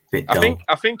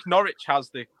 I think Norwich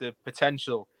has the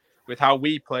potential, with how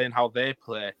we play and how they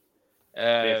play,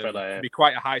 to be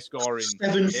quite a high scoring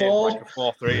 7-4, like a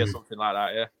 4-3 or something like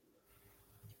that.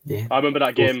 Yeah. I remember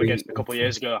that game against a couple of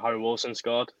years ago. Harry Wilson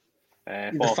scored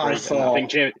 4-3. I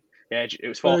think James. Yeah, it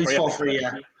was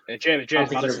 4-3.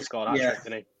 James Madison scored that trick,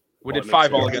 didn't he? We did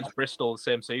 5-5 against Bristol the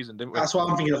same season, didn't we? That's what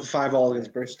I'm thinking of, 5-5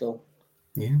 against Bristol.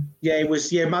 Yeah. Yeah, it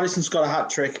was. Yeah, Madison scored a hat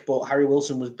trick, but Harry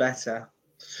Wilson was better.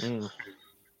 Somehow.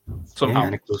 Yeah,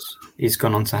 and of course, he's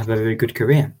gone on to have a very good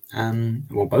career.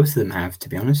 Well, both of them have, to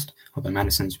be honest. Although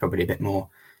Madison's probably a bit more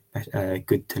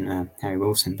good than Harry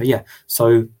Wilson. But yeah,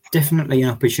 so definitely an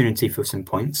opportunity for some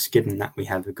points, given that we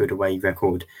have a good away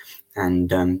record and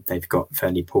they've got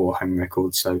fairly poor home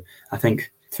records. So I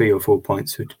think 3 or 4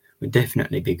 points would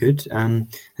definitely be good.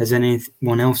 Has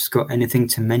anyone else got anything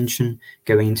to mention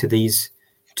going into these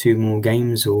 2 more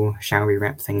games, or shall we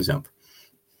wrap things up?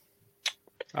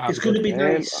 It's going to be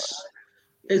nice.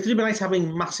 It's going to be nice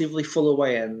having massively full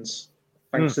away ends,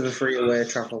 thanks to the free away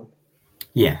travel.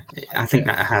 Yeah, I think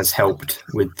that has helped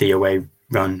with the away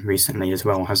run recently as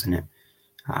well, hasn't it?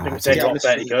 They've got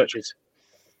 30 coaches.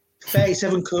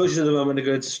 37 coaches at the moment are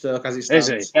going to Stoke as it stands.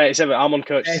 Is he? 37. I'm on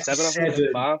coach 7, I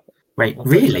think. Wait,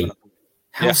 really?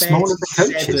 How small are the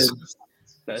coaches?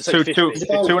 It's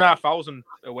 2,500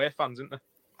 away fans, isn't there?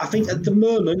 I think at the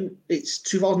moment it's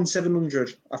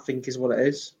 2,700. I think is what it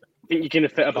is. I think you can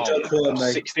fit about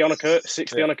 60 on a coach.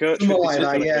 60 on a coach. Like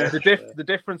that, yeah. The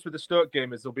difference with the Stoke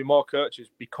game is there'll be more coaches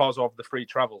because of the free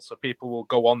travel. So people will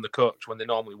go on the coach when they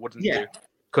normally wouldn't do,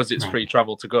 because it's free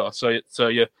travel to go. So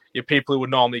your people who would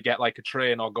normally get like a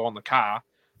train or go on the car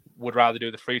would rather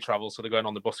do the free travel, so they're going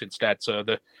on the bus instead. So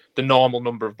the normal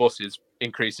number of buses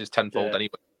increases tenfold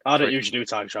anyway. I don't usually do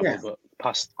time travel, but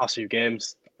past few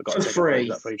games, I've got for to take free.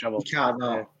 that free travel. You can't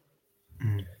know.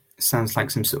 Sounds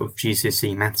like some sort of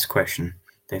GCSE maths question.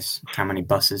 This, how many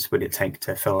buses would it take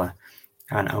to fill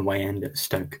an away end at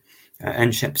Stoke?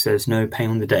 Nshep says no pay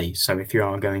on the day. So if you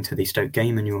are going to the Stoke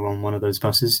game and you're on one of those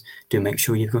buses, do make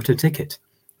sure you've got a ticket,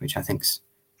 which I think's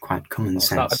quite common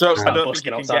sense. I don't think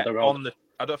you can get on the.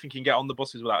 I don't think you can get on the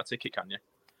buses without a ticket, can you?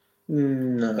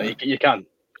 No, you can.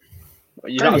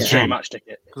 You don't have to show your match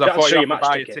ticket. Because I thought you had to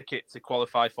buy a ticket to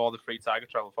qualify for the free Tiger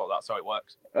travel. I thought that's how it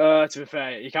works. To be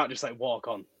fair, you can't just walk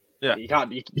on. Yeah, you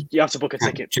can't. You have to book a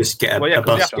ticket. Just get a bus. You have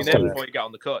to get your name before you get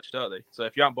on the coach, don't they? So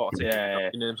if you haven't bought a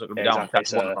ticket, your name's not going to be down.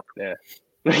 Exactly,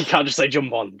 you can't just say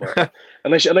jump on, but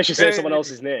unless you say someone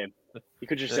else's name, you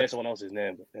could just say someone else's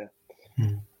name. But,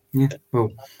 yeah. Well,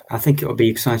 I think it'll be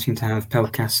exciting to have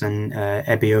Pelkas and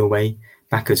Ebbie away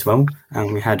back as well.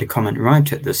 We had a comment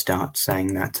right at the start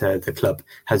saying that the club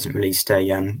hasn't released a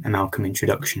Malcolm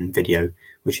introduction video,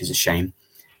 which is a shame.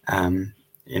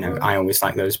 I always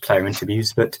like those player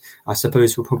interviews, but I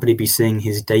suppose we'll probably be seeing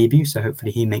his debut, so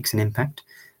hopefully he makes an impact.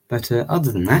 But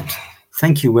other than that,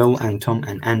 thank you, Will and Tom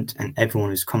and Ant and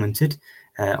everyone who's commented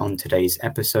on today's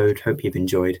episode. Hope you've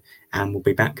enjoyed, and we'll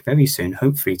be back very soon,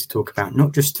 hopefully, to talk about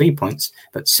not just 3 points,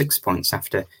 but 6 points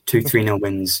after 2 3-0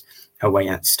 wins away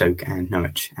at Stoke and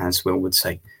Norwich, as Will would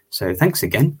say. So thanks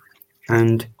again,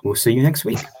 and we'll see you next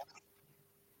week.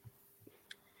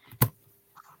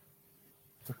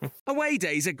 Away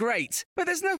days are great, but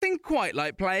there's nothing quite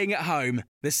like playing at home.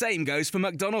 The same goes for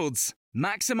McDonald's.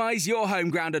 Maximise your home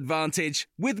ground advantage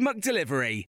with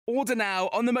McDelivery. Order now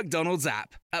on the McDonald's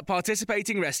app. At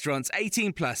participating restaurants,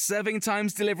 18 plus, serving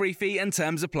times, delivery fee and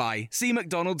terms apply. See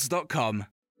mcdonalds.com.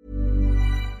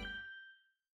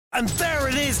 And there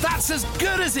it is, that's as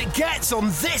good as it gets on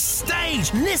this stage.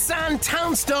 Nissan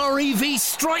Townstar EV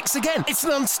strikes again. It's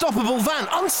an unstoppable van,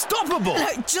 unstoppable.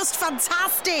 Just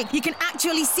fantastic. You can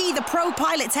actually see the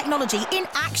ProPilot technology in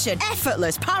action.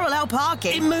 Effortless parallel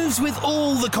parking. It moves with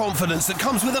all the confidence that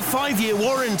comes with a 5-year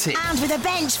warranty. And with a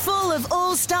bench full of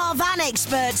all-star van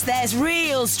experts, there's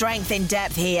real strength in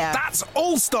depth here. That's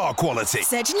all-star quality.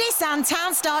 Search Nissan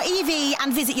Townstar EV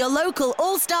and visit your local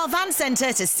all-star van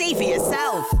centre to see for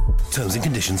yourself. Terms and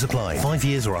conditions apply. 5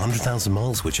 years or 100,000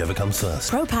 miles, whichever comes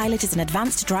first. ProPilot is an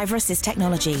advanced driver assist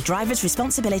technology. Driver's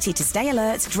responsibility to stay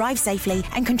alert, drive safely,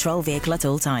 and control vehicle at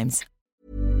all times.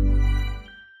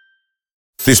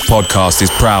 This podcast is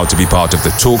proud to be part of the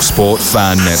TalkSport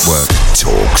Fan Network.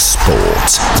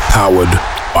 TalkSport. Powered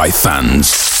by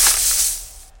fans.